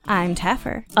I'm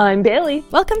Taffer. I'm Bailey.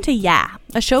 Welcome to Yeah,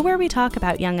 a show where we talk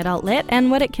about young adult lit and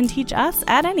what it can teach us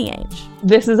at any age.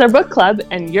 This is our book club,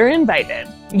 and you're invited.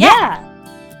 Yeah!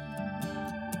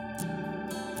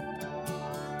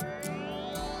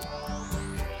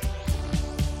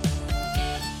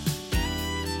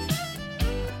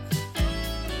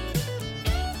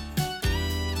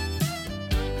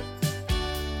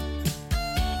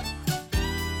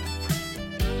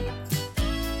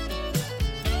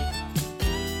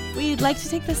 We'd like to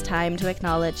take this time to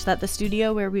acknowledge that the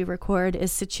studio where we record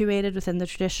is situated within the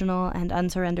traditional and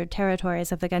unsurrendered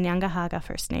territories of the Kanien'kehá:ka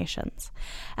First Nations.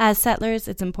 As settlers,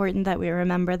 it's important that we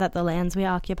remember that the lands we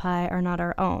occupy are not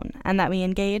our own, and that we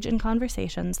engage in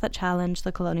conversations that challenge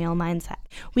the colonial mindset.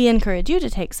 We encourage you to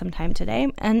take some time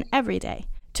today, and every day,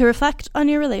 to reflect on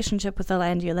your relationship with the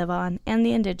land you live on and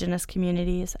the Indigenous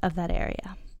communities of that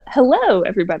area. Hello,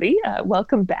 everybody.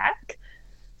 Welcome back.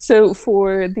 So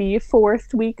for the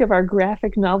fourth week of our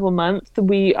graphic novel month,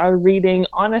 we are reading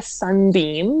On a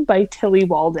Sunbeam by Tillie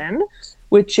Walden,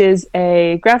 which is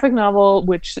a graphic novel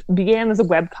which began as a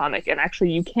webcomic, and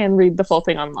actually you can read the full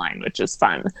thing online, which is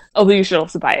fun. Although you should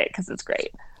also buy it because it's great.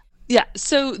 Yeah,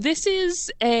 so this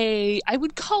is I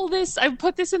would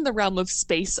put this in the realm of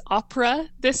space opera,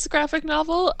 this graphic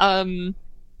novel.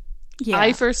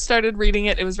 I first started reading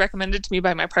it. It was recommended to me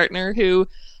by my partner, who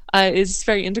is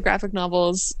very into graphic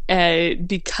novels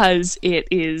because it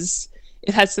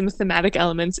has some thematic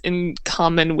elements in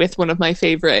common with one of my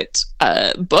favorite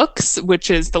books,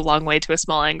 which is The Long Way to a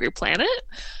Small Angry Planet,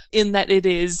 in that it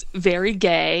is very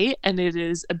gay and it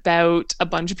is about a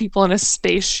bunch of people on a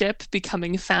spaceship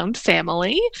becoming found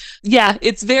family. Yeah,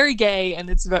 it's very gay and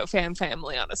it's about found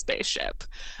family on a spaceship,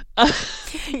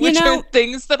 which are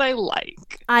things that I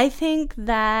like. I think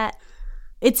that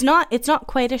It's not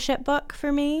quite a ship book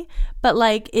for me, but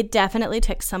it definitely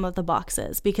ticks some of the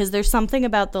boxes because there's something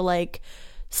about the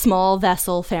small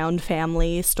vessel found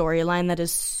family storyline that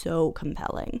is so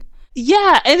compelling.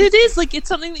 Yeah, and it is it's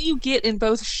something that you get in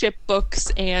both ship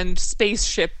books and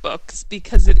spaceship books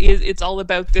because it's all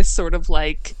about this sort of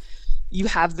you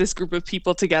have this group of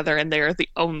people together and they're the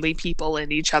only people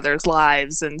in each other's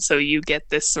lives, and so you get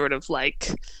this sort of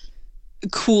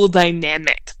cool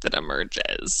dynamic that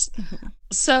emerges. Mm-hmm.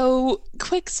 So,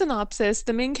 quick synopsis.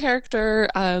 The main character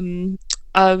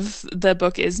of the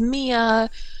book is Mia,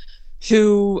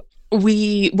 who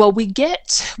we get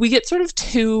sort of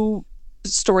two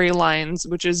storylines,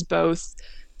 which is both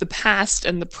the past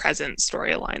and the present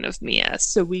storyline of Mia.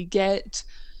 So we get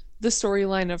the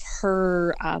storyline of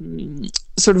her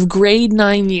sort of grade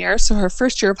 9 year, so her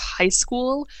first year of high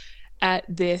school at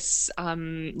this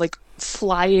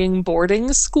flying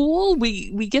boarding school.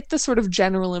 We get the sort of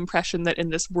general impression that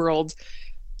in this world,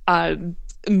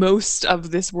 most of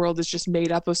this world is just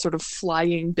made up of sort of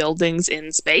flying buildings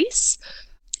in space.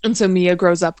 And so Mia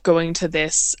grows up going to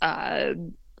this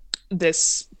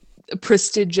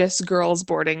prestigious girls'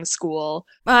 boarding school.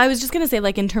 I was just going to say,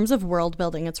 in terms of world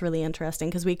building, it's really interesting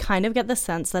because we kind of get the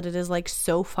sense that it is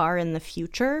so far in the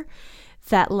future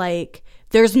that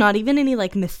there's not even any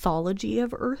mythology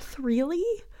of Earth really,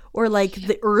 or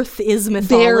the Earth is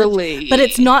mythology. Barely. But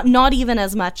it's not even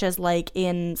as much as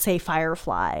in, say,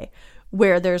 Firefly,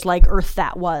 where there's Earth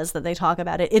that was that they talk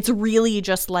about it. It's really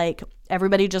just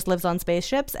everybody just lives on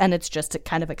spaceships and it's just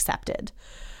kind of accepted.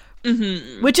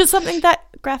 Mm-hmm. Which is something that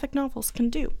graphic novels can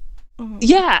do.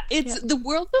 Yeah, the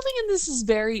world building in this is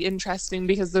very interesting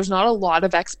because there's not a lot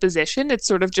of exposition. It's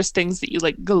sort of just things that you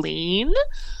glean.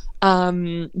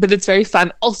 But it's very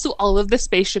fun. Also, all of the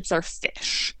spaceships are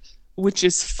fish, which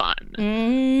is fun.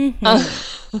 Mm-hmm.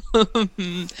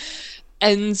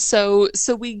 And so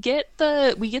we get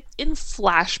in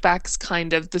flashbacks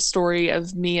kind of the story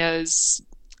of Mia's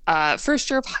first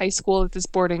year of high school at this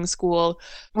boarding school,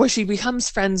 where she becomes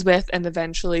friends with and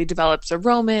eventually develops a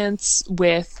romance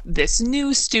with this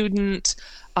new student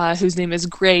whose name is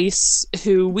Grace,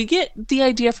 who we get the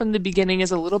idea from the beginning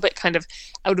is a little bit kind of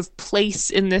out of place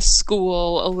in this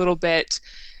school, a little bit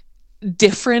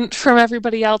different from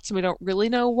everybody else, and we don't really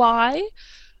know why.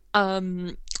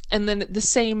 And then at the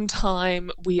same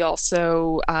time, we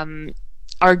also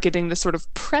are getting the sort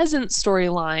of present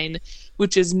storyline,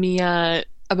 which is Mia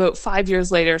about 5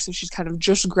 years later, so she's kind of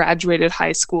just graduated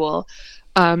high school,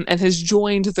 and has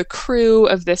joined the crew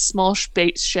of this small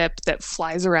spaceship that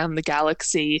flies around the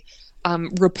galaxy,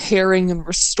 repairing and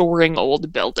restoring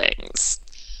old buildings.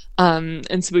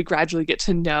 And so we gradually get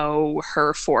to know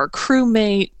her four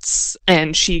crewmates,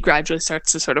 and she gradually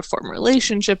starts to sort of form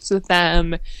relationships with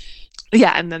them.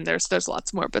 Yeah, and then there's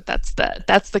lots more, but that's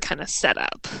the kind of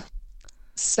setup.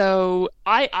 So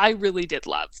I really did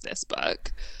love this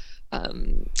book.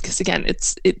 because again,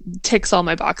 it ticks all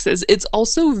my boxes. It's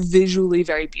also visually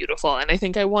very beautiful, and I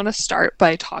think I want to start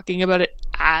by talking about it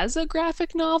as a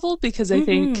graphic novel, because I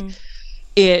think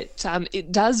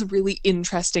it does really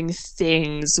interesting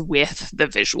things with the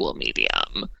visual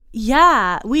medium.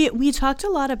 Yeah, we talked a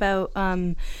lot about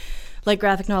like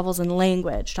graphic novels and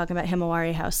language, talking about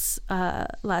Himawari House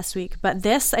last week. But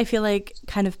this, I feel like,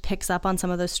 kind of picks up on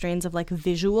some of those strains of like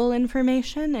visual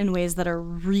information in ways that are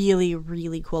really,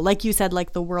 really cool. Like you said,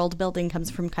 like the world building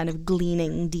comes from kind of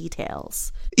gleaning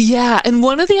details. Yeah, and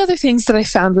one of the other things that I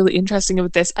found really interesting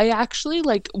about this, I actually,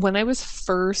 like, when I was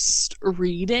first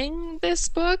reading this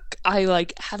book, I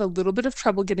like had a little bit of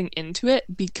trouble getting into it,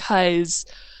 because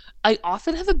I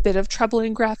often have a bit of trouble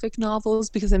in graphic novels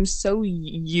because I'm so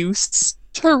used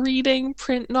to reading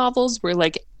print novels where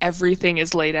like everything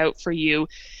is laid out for you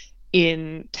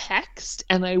in text,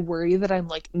 and I worry that I'm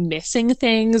like missing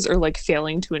things or like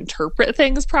failing to interpret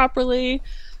things properly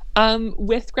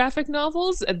with graphic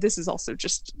novels. And this is also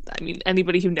just, I mean,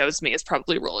 anybody who knows me is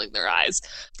probably rolling their eyes,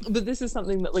 but this is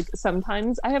something that like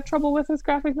sometimes I have trouble with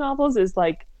graphic novels, is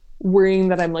like worrying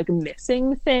that I'm like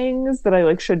missing things that I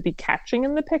like should be catching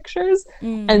in the pictures.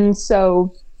 And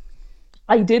so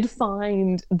I did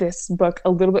find this book a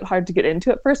little bit hard to get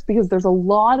into at first, because there's a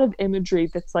lot of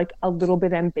imagery that's like a little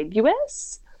bit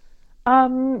ambiguous.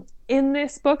 In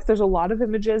this book, there's a lot of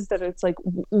images that it's like,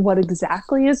 what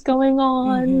exactly is going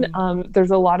on? There's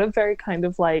a lot of very kind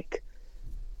of like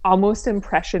almost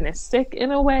impressionistic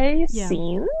in a way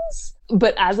scenes.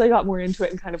 But as I got more into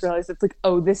it and kind of realized it's like,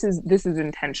 oh, this is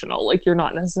intentional. Like, you're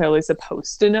not necessarily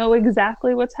supposed to know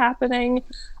exactly what's happening.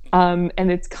 And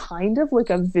it's kind of like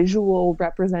a visual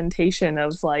representation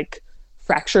of like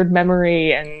fractured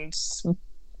memory and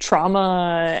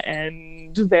trauma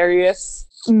and various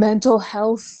mental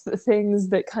health things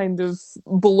that kind of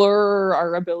blur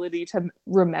our ability to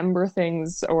remember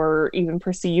things or even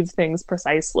perceive things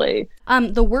precisely.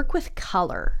 The work with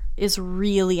color is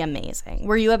really amazing.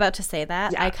 Were you about to say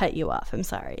that? Yeah. I cut you off. I'm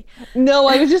sorry. No,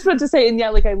 I was just about to say, and yeah,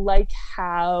 like I like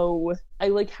how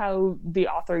the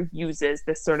author uses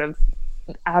this sort of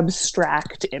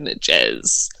abstract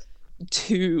images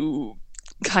to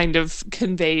kind of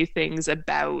convey things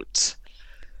about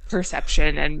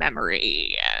perception and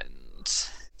memory, and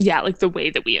yeah, like the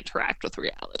way that we interact with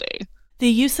reality. The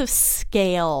use of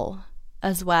scale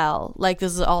as well. Like,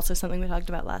 this is also something we talked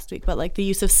about last week, but like the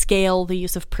use of scale, the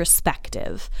use of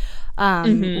perspective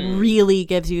really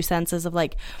gives you senses of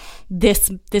like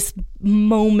this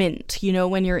moment, you know,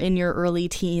 when you're in your early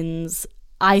teens.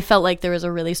 I felt like there was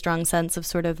a really strong sense of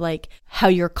sort of like how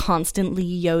you're constantly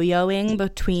yo-yoing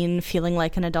between feeling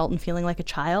like an adult and feeling like a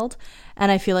child.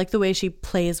 And I feel like the way she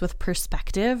plays with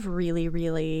perspective really,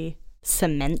 really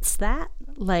cements that,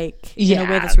 like, in a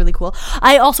way that's really cool.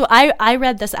 I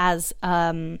read this as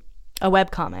a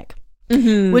webcomic,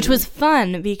 which was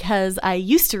fun because I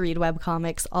used to read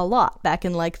webcomics a lot back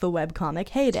in like the webcomic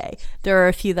heyday. There are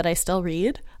a few that I still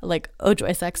read, like Oh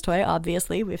Joy Sex Toy,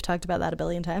 obviously. We've talked about that a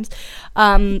billion times.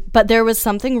 But there was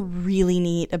something really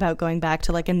neat about going back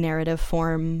to like a narrative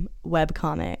form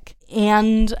webcomic.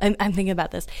 And I'm thinking about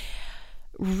this.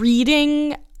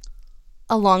 Reading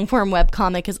a long form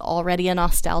webcomic is already a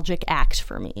nostalgic act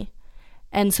for me.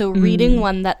 And so reading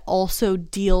one that also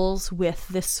deals with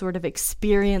this sort of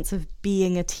experience of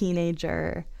being a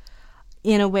teenager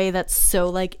in a way that's so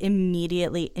like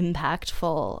immediately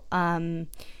impactful.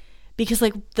 Because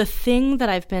like the thing that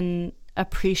I've been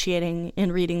appreciating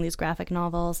in reading these graphic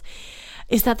novels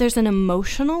is that there's an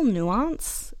emotional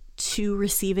nuance to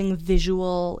receiving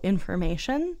visual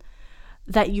information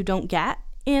that you don't get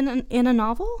in a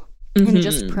novel, in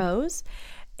just prose.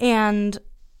 And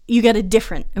you get a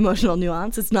different emotional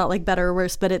nuance. It's not like better or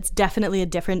worse, but it's definitely a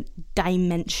different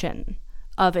dimension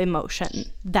of emotion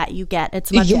that you get.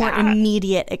 It's much more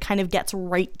immediate. It kind of gets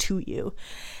right to you.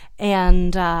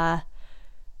 And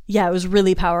it was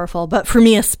really powerful. But for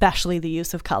me, especially the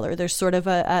use of color. There's sort of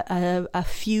a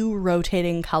few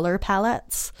rotating color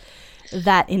palettes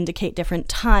that indicate different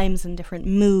times and different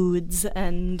moods,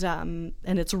 and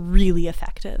it's really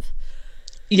effective.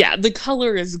 Yeah, the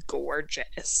color is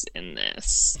gorgeous in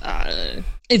this.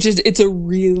 It's a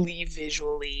really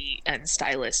visually and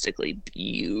stylistically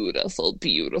beautiful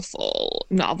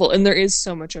novel, and there is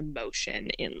so much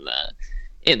emotion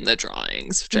in the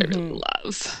drawings, which I really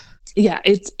love. Yeah,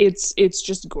 it's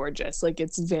just gorgeous. Like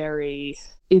it's very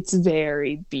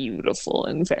beautiful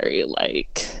and very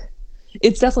like,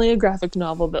 it's definitely a graphic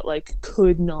novel that like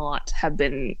could not have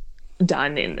been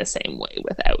done in the same way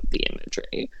without the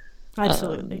imagery.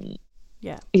 Absolutely.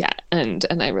 Yeah, and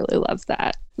I really love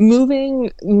that.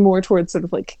 Moving more towards sort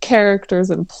of like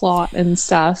characters and plot and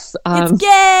stuff. It's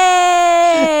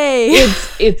gay!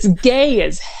 It's gay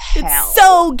as hell. It's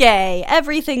so gay.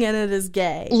 Everything in it is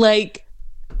gay. Like,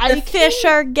 the fish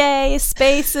are gay,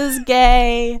 space is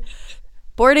gay,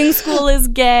 boarding school is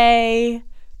gay,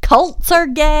 cults are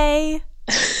gay,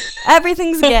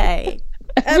 everything's gay.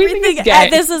 Everything is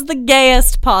gay. This is the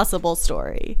gayest possible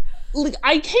story. Like,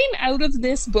 I came out of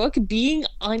this book being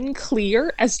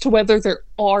unclear as to whether there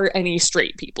are any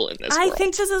straight people in this world. I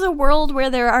think this is a world where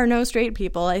there are no straight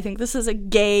people. I think this is a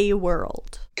gay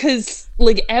world. Because,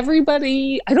 like,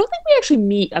 everybody... I don't think we actually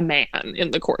meet a man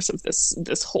in the course of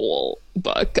this whole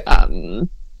book.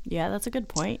 Yeah, that's a good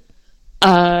point.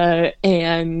 And,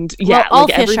 yeah, well, all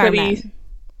like, fish everybody... are men.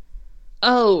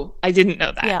 Oh, I didn't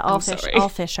know that. Yeah, all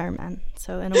fish are men.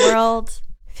 So in a world,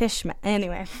 fish men.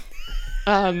 Anyway...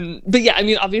 but yeah, I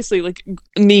mean, obviously, like,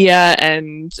 Mia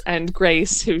and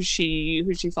Grace, who she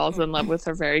falls in love with,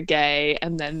 are very gay,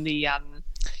 and then the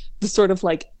sort of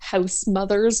like house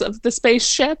mothers of the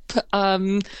spaceship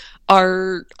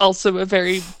are also a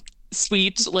very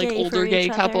sweet, like, gay older gay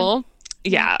couple.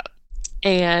 Yeah,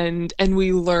 and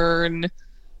we learn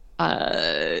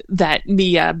that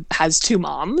Mia has two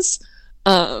moms.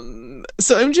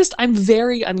 So I'm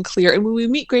very unclear. And when we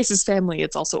meet Grace's family,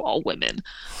 it's also all women.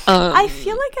 I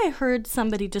feel like I heard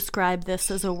somebody describe this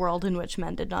as a world in which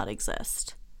men did not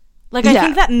exist. Like, I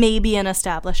think that may be an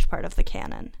established part of the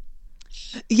canon.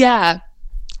 Yeah,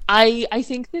 I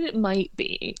think that it might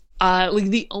be. Like,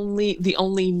 the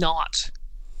only not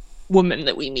woman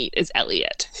that we meet is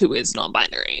Elliot, who is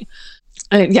non-binary.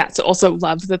 And yeah, so also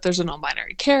love that there's a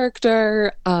non-binary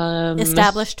character.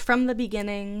 Established from the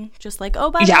beginning, just like,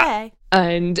 oh, by the way.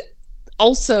 And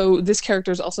also, this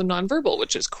character is also nonverbal,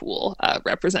 which is cool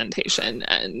representation.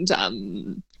 And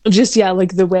just, yeah,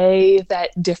 like the way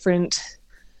that different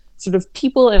sort of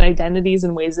people and identities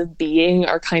and ways of being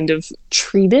are kind of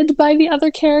treated by the other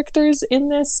characters in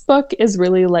this book is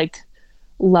really, like,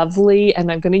 lovely.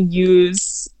 And I'm going to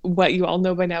use what you all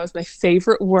know by now is my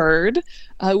favorite word,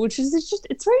 which is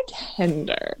it's very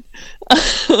tender.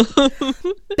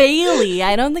 Bailey,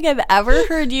 I don't think I've ever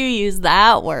heard you use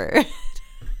that word.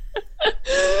 But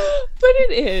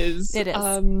it is. It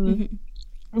is.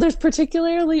 There's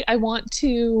particularly, I want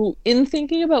to, in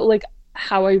thinking about, like,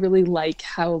 how I really like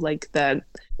how, like, the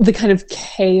kind of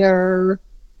care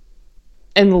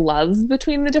and love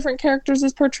between the different characters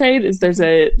is portrayed is there's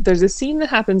a scene that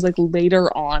happens, like,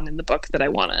 later on in the book that I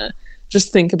want to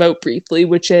just think about briefly,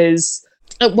 which is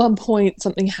at one point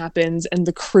something happens and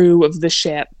the crew of the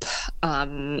ship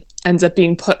ends up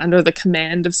being put under the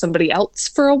command of somebody else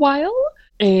for a while,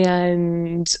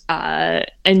 and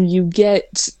you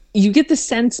get the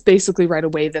sense basically right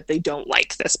away that they don't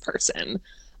like this person,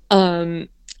 and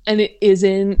it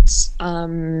isn't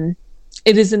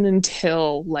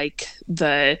until, like,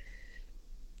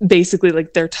 basically,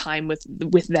 like, their time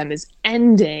with them is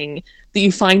ending that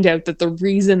you find out that the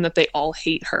reason that they all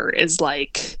hate her is,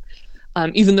 like,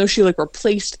 even though she, like,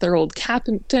 replaced their old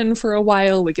captain for a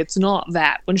while, like, it's not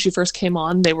that. When she first came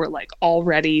on, they were, like, all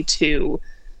ready to,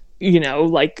 you know,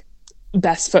 like,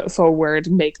 best foot forward,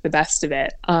 make the best of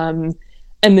it. And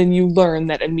then you learn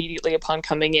that immediately upon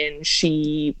coming in,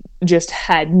 she just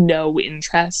had no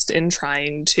interest in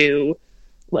trying to,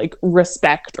 like,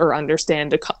 respect or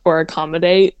understand or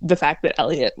accommodate the fact that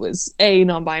Elliot was A,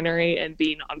 non-binary, and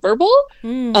B,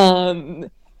 nonverbal.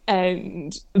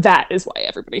 And that is why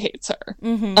everybody hates her.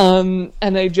 And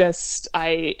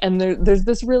there's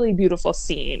this really beautiful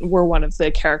scene where one of the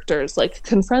characters, like,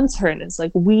 confronts her and is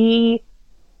like,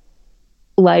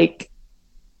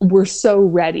 we're so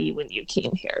ready when you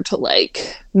came here to,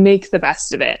 like, make the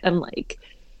best of it and, like,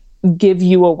 give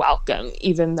you a welcome,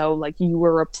 even though, like, you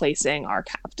were replacing our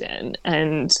captain,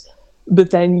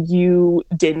 but then you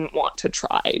didn't want to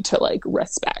try to, like,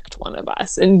 respect one of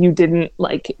us, and you didn't,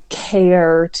 like,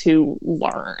 care to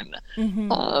learn.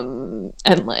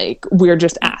 And, like, we're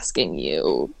just asking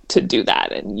you to do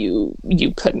that, and you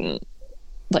couldn't,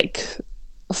 like,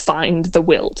 find the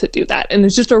will to do that. And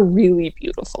it's just a really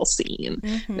beautiful scene.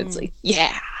 It's like,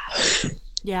 yeah.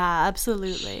 Yeah,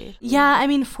 absolutely. Yeah, I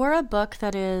mean, for a book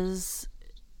that is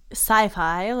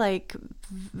sci-fi, like,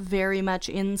 very much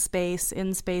in space,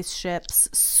 in spaceships,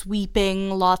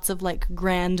 sweeping lots of, like,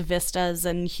 grand vistas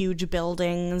and huge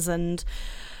buildings and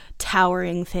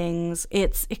towering things,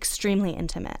 it's extremely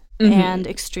intimate and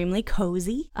extremely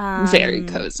cozy. Very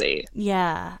cozy.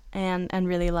 Yeah, and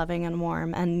really loving and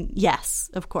warm. And yes,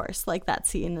 of course, like, that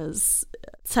scene is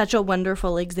such a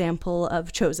wonderful example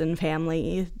of chosen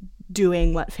family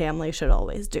doing what family should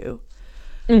always do.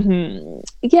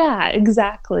 Yeah,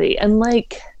 exactly. And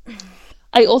like,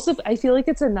 I feel like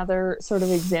it's another sort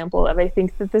of example of, I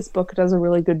think that this book does a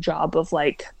really good job of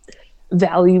like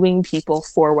valuing people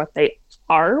for what they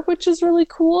are, which is really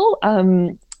cool.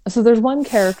 So there's one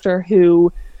character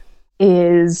who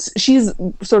she's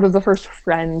sort of the first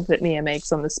friend that Mia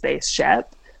makes on the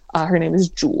spaceship. Her name is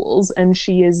Jules, and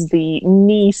she is the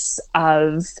niece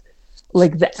of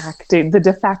like the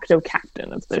de facto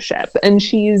captain of the ship. And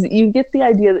you get the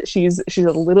idea that she's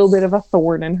a little bit of a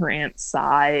thorn in her aunt's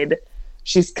side.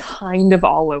 She's kind of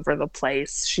all over the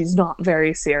place. She's not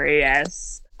very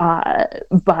serious.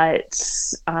 But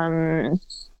I'm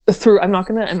not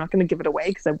gonna give it away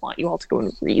because I want you all to go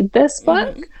and read this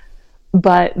book.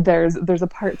 But there's a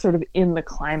part sort of in the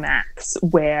climax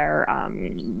where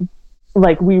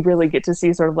like we really get to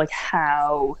see sort of like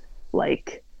how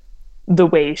like the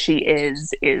way she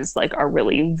is like a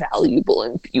really valuable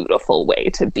and beautiful way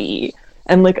to be,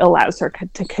 and like allows her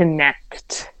to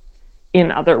connect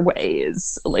in other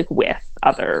ways, like with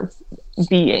other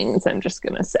beings, I'm just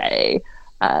gonna say,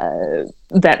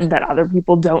 that other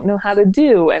people don't know how to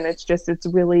do. And I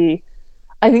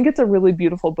think it's a really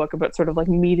beautiful book about sort of like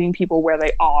meeting people where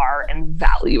they are and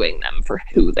valuing them for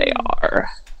who they are,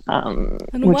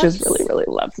 which is really, really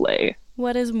lovely.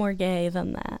 What is more gay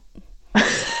than that?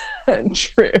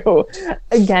 True.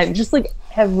 Again, just like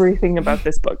everything about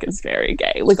this book is very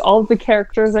gay. Like all of the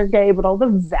characters are gay, but all the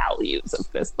values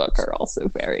of this book are also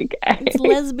very gay. It's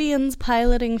lesbians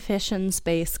piloting fish in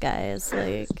space, guys.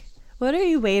 Like, what are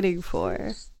you waiting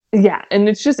for? Yeah, and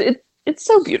it's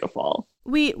so beautiful.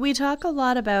 We talk a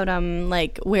lot about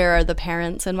like where are the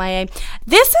parents in YA.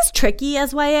 This is tricky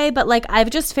as YA, but like I've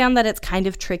just found that it's kind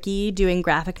of tricky doing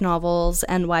graphic novels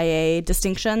and YA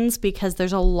distinctions because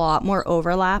there's a lot more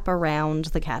overlap around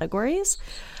the categories.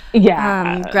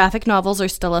 Yeah. Graphic novels are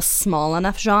still a small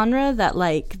enough genre that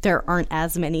like there aren't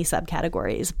as many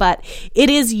subcategories, but it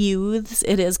is youths,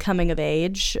 it is coming of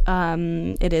age,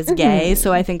 it is gay,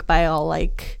 so I think by all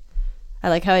like I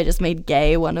like how I just made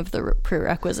gay one of the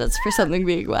prerequisites for something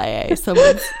being YA.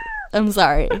 I'm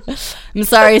sorry. I'm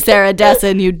sorry, Sarah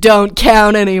Dessen. You don't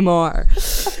count anymore.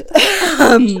 Get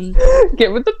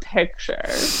with the picture.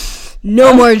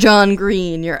 No more John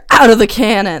Green. You're out of the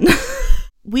canon.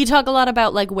 We talk a lot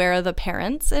about, like, where are the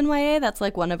parents in YA? That's,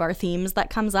 like, one of our themes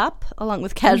that comes up, along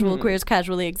with casual queers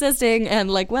casually existing, and,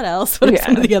 like, what else? What are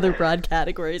some of the other broad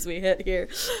categories we hit here?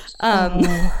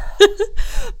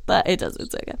 But it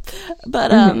doesn't say okay.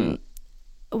 But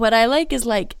what I like is,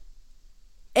 like,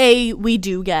 we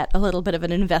do get a little bit of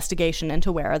an investigation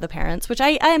into where are the parents, which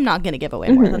I am not going to give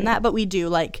away more than that, but we do,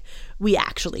 like, we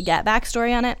actually get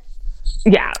backstory on it.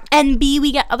 Yeah. And B,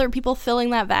 we get other people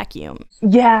filling that vacuum.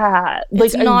 Yeah.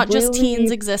 It's not just teens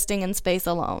existing in space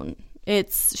alone.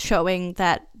 It's showing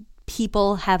that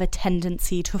people have a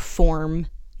tendency to form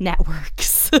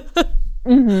networks.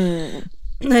 And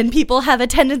people have a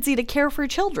tendency to care for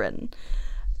children.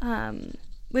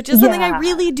 Which is something I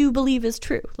really do believe is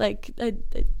true. Like,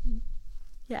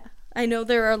 I know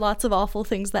there are lots of awful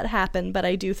things that happen, but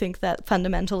I do think that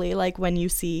fundamentally, like, when you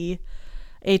see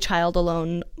a child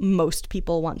alone, most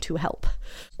people want to help.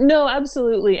 No,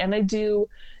 absolutely. And I do,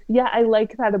 I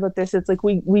like that about this. It's like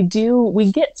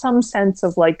we get some sense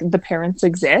of like the parents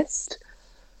exist.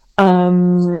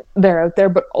 They're out there,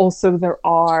 but also there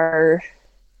are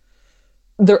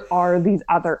these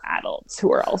other adults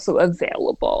who are also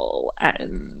available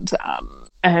and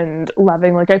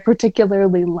loving. Like I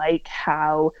particularly like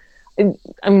how,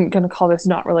 I'm going to call this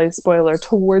not really a spoiler,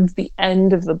 towards the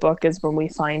end of the book is when we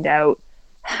find out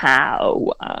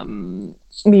how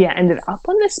Mia ended up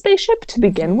on this spaceship to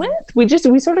begin with. We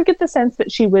sort of get the sense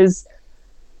that she was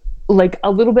like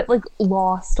a little bit like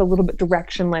lost, a little bit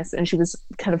directionless, and she was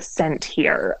kind of sent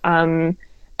here. And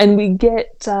we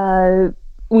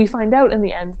find out in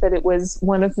the end that it was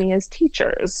one of Mia's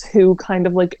teachers who kind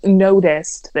of like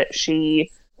noticed that she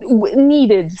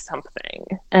needed something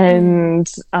and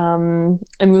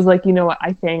was like, you know what,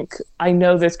 I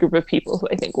know this group of people who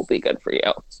I think will be good for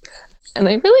you. And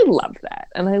I really love that.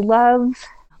 And I love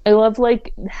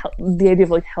like the idea of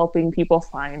like helping people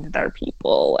find their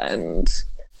people. And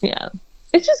yeah,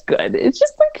 it's just good. It's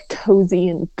just like cozy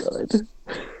and good.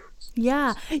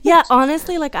 Yeah.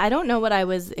 Honestly, like I don't know what I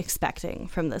was expecting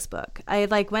from this book. I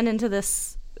like went into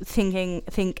this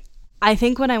I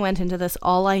think when I went into this,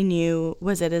 all I knew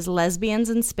was it is lesbians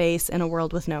in space in a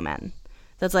world with no men.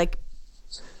 That's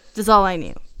all I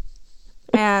knew.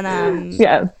 And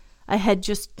I had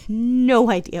just no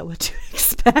idea what to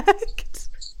expect.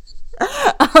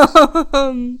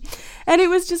 And And it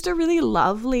was just a really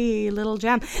lovely little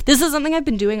gem. This is something I've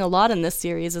been doing a lot in this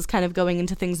series, is kind of going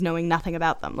into things knowing nothing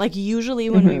about them. Like, usually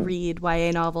when we read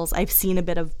YA novels, I've seen a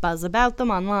bit of buzz about them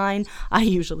online. I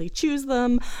usually choose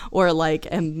them, or like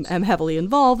am heavily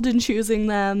involved in choosing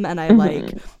them, and I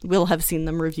like will have seen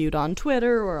them reviewed on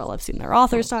Twitter, or I'll have seen their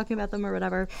authors talking about them or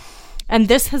whatever. And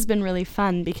this has been really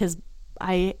fun because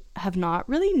I have not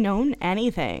really known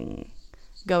anything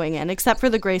going in, except for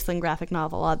the Graceland graphic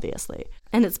novel, obviously.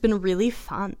 And it's been really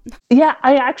fun. Yeah,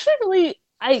 I actually really,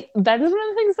 that is one of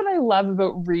the things that I love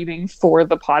about reading for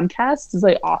the podcast, is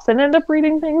I often end up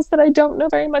reading things that I don't know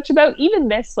very much about. Even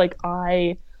this, like,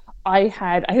 I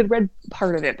had read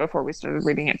part of it before we started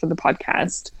reading it for the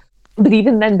podcast. But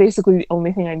even then, basically, the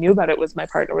only thing I knew about it was my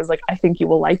partner was like, I think you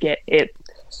will like it. It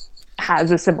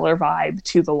has a similar vibe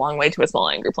to The Long Way to a Small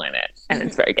Angry Planet, and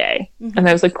it's very gay. And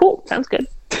I was like, cool, sounds good.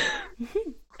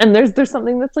 And there's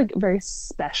something that's like very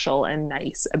special and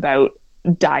nice about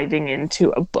diving into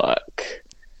a book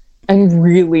and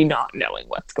really not knowing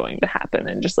what's going to happen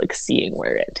and just like seeing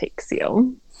where it takes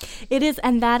you. It is,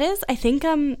 and that is, I think,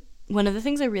 one of the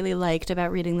things I really liked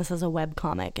about reading this as a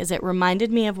webcomic is it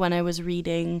reminded me of when I was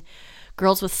reading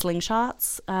Girls with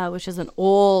Slingshots, which is an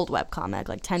old webcomic,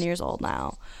 like 10 years old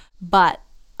now. But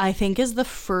I think is the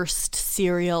first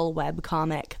serial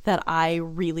webcomic that I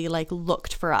really like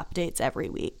looked for updates every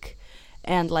week.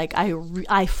 And like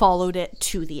I followed it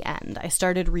to the end. I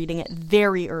started reading it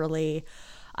very early.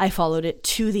 I followed it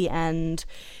to the end.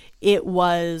 It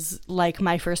was like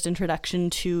my first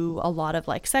introduction to a lot of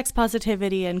like sex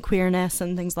positivity and queerness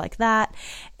and things like that.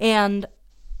 And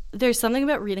there's something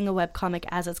about reading a webcomic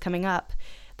as it's coming up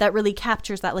that really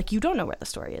captures that. Like, you don't know where the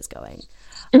story is going.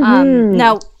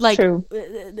 Now, like,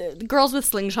 Girls with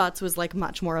Slingshots was like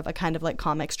much more of a kind of like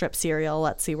comic strip serial,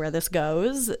 let's see where this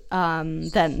goes,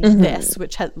 than this,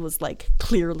 which was like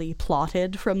clearly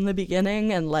plotted from the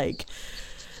beginning and like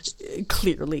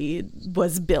clearly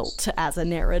was built as a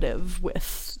narrative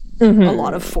with a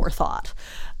lot of forethought.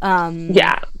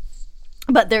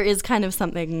 But there is kind of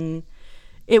something,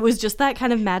 it was just that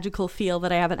kind of magical feel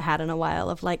that I haven't had in a while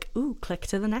of like, ooh, click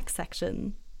to the next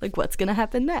section. Like, what's going to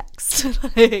happen next?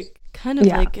 Like, kind of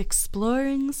like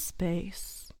exploring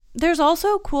space. There's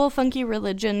also cool, funky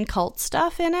religion cult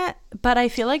stuff in it, but I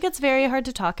feel like it's very hard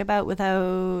to talk about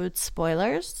without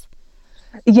spoilers.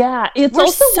 Yeah, We're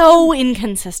also so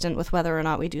inconsistent with whether or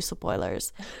not we do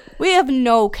spoilers. We have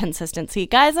no consistency.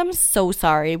 Guys, I'm so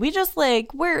sorry. We just,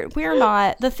 like, we're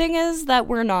not. The thing is that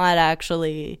we're not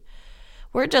actually.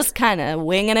 We're just kind of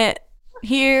winging it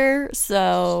here,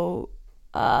 so...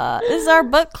 this is our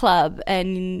book club,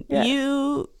 and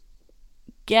you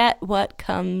get what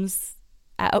comes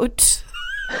out.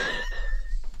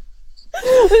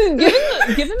 Given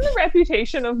the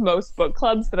reputation of most book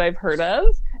clubs that I've heard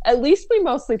of, at least we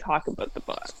mostly talk about the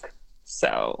book.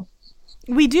 So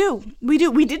we do. We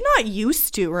did not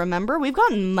used to, remember? We've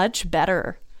gotten much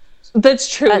better.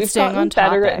 That's true. We've staying gotten on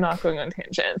better topic. at not going on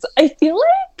tangents. I feel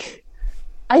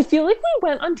like we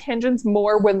went on tangents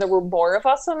more when there were more of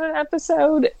us on an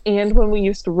episode and when we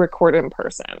used to record in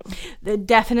person. They're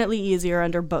definitely easier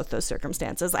under both those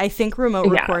circumstances. I think remote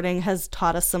recording has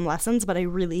taught us some lessons, but I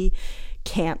really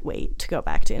can't wait to go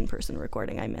back to in-person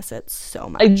recording. I miss it so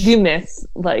much. I do miss,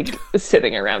 like,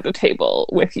 sitting around a table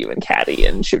with you and Caddy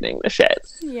and shooting the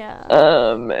shit. Yeah.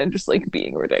 And just, like,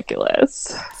 being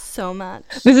ridiculous. So much.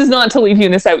 This is not to leave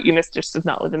Eunice out. Eunice just does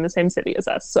not live in the same city as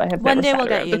us, so I have One never day sat we'll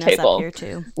get around Eunice the table up here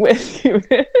too. with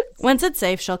Eunice. Once it's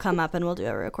safe, she'll come up and we'll do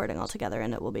a recording all together,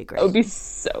 and it will be great. It would be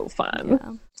so fun.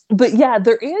 Yeah. But yeah,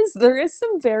 there is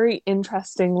some very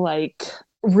interesting, like,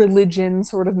 religion,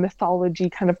 sort of mythology,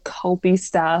 kind of culty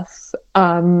stuff.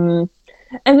 And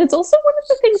it's also one of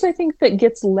the things I think that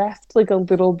gets left like a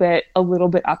little bit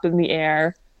up in the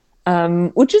air.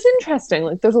 Which is interesting.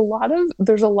 Like, there's a lot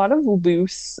of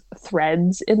loose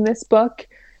threads in this book,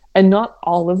 and not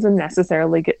all of them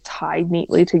necessarily get tied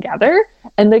neatly together.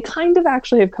 And they kind of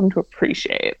actually have come to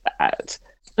appreciate that,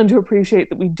 and to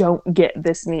appreciate that we don't get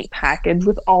this neat package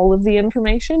with all of the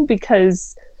information,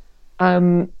 because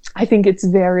I think it's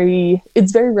very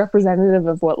representative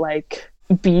of what, like,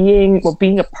 being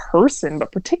a person,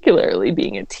 but particularly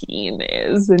being a teen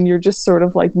is. And you're just sort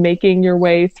of like making your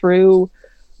way through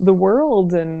the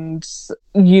world and,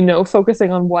 you know,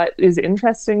 focusing on what is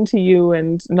interesting to you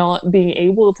and not being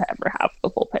able to ever have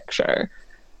the full picture.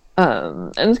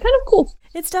 And it's kind of cool.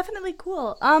 It's definitely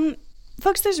cool.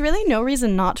 Folks, there's really no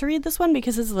reason not to read this one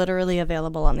because it's literally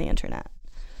available on the internet.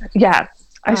 Yeah.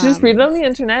 I should just read it on the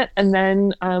internet and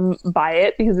then buy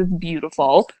it because it's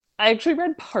beautiful. I actually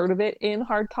read part of it in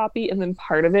hard copy and then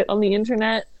part of it on the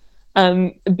internet.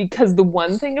 Because the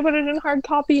one thing about it in hard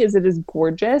copy is it is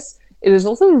gorgeous. It is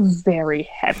also very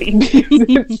heavy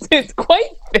because it's quite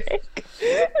thick.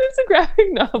 It's a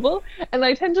graphic novel, and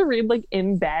I tend to read like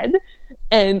in bed,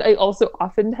 and I also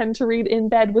often tend to read in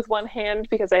bed with one hand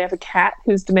because I have a cat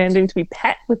who's demanding to be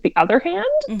pet with the other hand.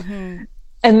 Mm-hmm.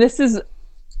 And this is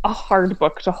a hard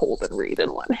book to hold and read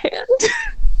in one hand.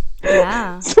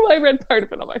 Yeah. So I read part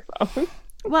of it on my phone.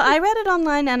 Well, I read it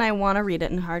online, and I want to read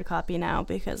it in hard copy now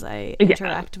because I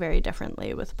interact very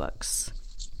differently with books.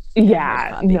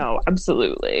 Yeah, no,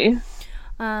 absolutely.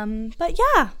 But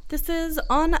yeah, this is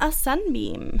On a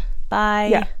Sunbeam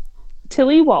by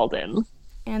Tillie Walden.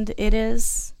 And it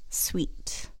is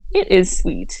sweet. It is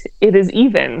sweet. It is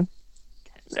even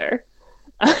tender.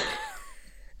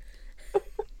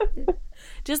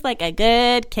 Just like a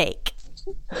good cake.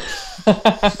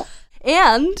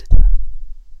 And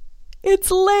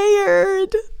it's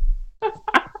layered.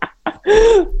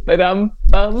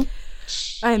 Ba-dum-bum.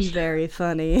 I'm very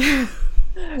funny.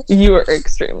 You are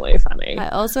extremely funny. I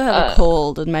also have a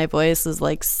cold, and my voice is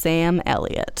like Sam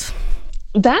Elliott.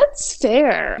 That's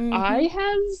fair. Mm-hmm. I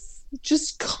have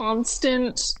just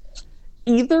constant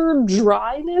either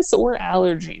dryness or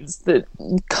allergies that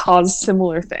cause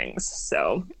similar things.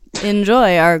 So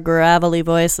enjoy our gravelly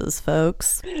voices,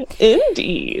 folks.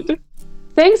 Indeed.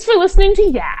 Thanks for listening to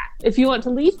Yeah. If you want to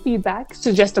leave feedback,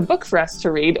 suggest a book for us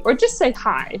to read, or just say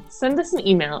hi, send us an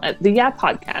email at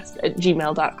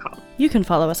theyapodcast@gmail.com. You can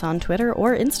follow us on Twitter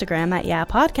or Instagram at Yeah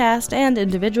Podcast, and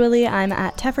individually, I'm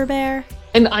at Tefferbear.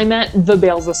 And I'm at the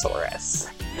Balesosaurus.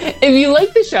 If you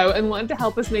like the show and want to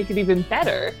help us make it even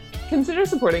better, consider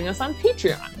supporting us on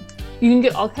Patreon. You can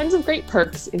get all kinds of great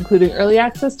perks, including early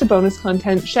access to bonus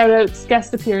content, shoutouts,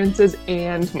 guest appearances,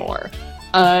 and more.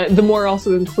 The more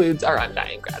also includes our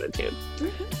undying gratitude.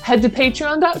 Head to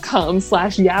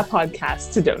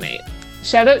patreon.com/yeahpodcast to donate.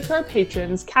 Shout out to our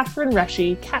patrons, Catherine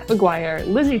Reschy, Kat McGuire,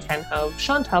 Lizzie Tenhove,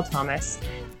 Chantal Thomas,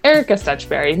 Erica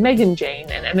Stutchberry, Megan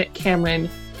Jane, and Emmett Cameron.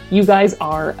 You guys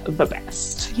are the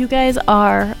best. You guys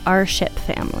are our ship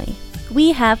family.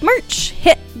 We have merch.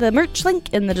 Hit the merch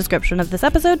link in the description of this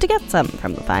episode to get some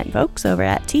from the fine folks over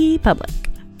at TeePublic.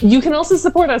 You can also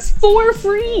support us for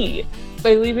free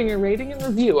by leaving a rating and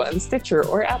review on Stitcher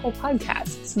or Apple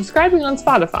Podcasts, subscribing on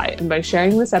Spotify, and by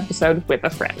sharing this episode with a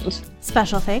friend.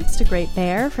 Special thanks to Great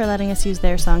Bear for letting us use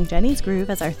their song Jenny's Groove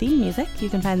as our theme music. You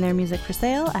can find their music for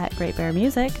sale at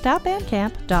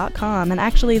greatbearmusic.bandcamp.com. And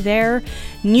actually their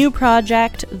new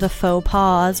project, The Faux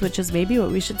Pause, which is maybe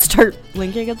what we should start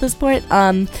linking at this point,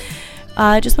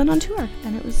 just went on tour,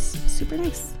 and it was super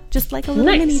nice. Just like a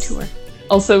little mini tour.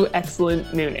 Also,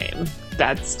 excellent new name.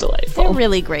 That's delightful. They're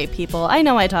really great people. I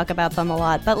know I talk about them a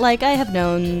lot, but like I have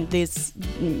known these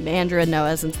Andrew and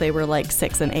Noah since they were like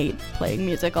 6 and 8, playing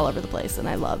music all over the place, and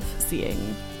I love seeing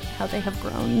how they have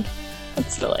grown.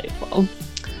 That's delightful.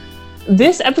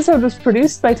 This episode was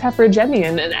produced by Teffer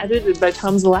Jemian and edited by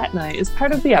Tom Zalatni as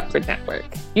part of the Upford Network.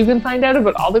 You can find out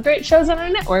about all the great shows on our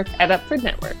network at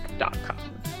upfordnetwork.com.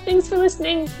 Thanks for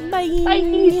listening. Bye.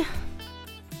 Bye.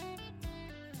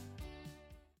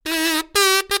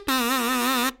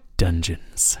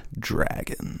 Dungeons,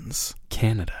 Dragons,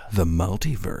 Canada, the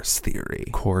multiverse theory,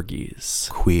 corgis,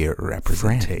 queer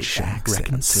representation, French,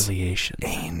 reconciliation,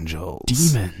 angels,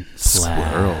 demons,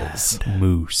 squirrels,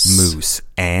 moose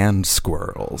and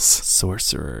squirrels,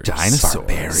 sorcerers, dinosaurs,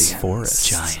 barbarians, forests,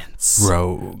 giants,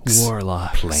 rogues,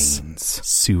 warlocks, plains,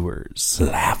 sewers,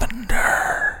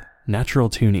 lavender. Natural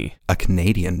Toonie, A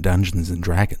Canadian Dungeons &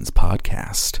 Dragons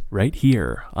podcast. right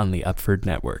here on the Upford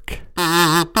Network.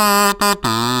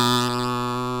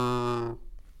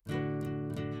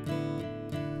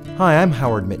 Hi, I'm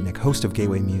Howard Mitnick, host of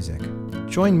Gateway Music.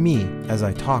 Join me as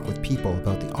I talk with people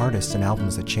about the artists and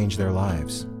albums that changed their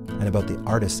lives, and about the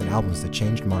artists and albums that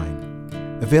changed mine.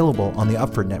 Available on the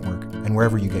Upford Network and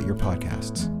wherever you get your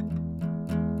podcasts.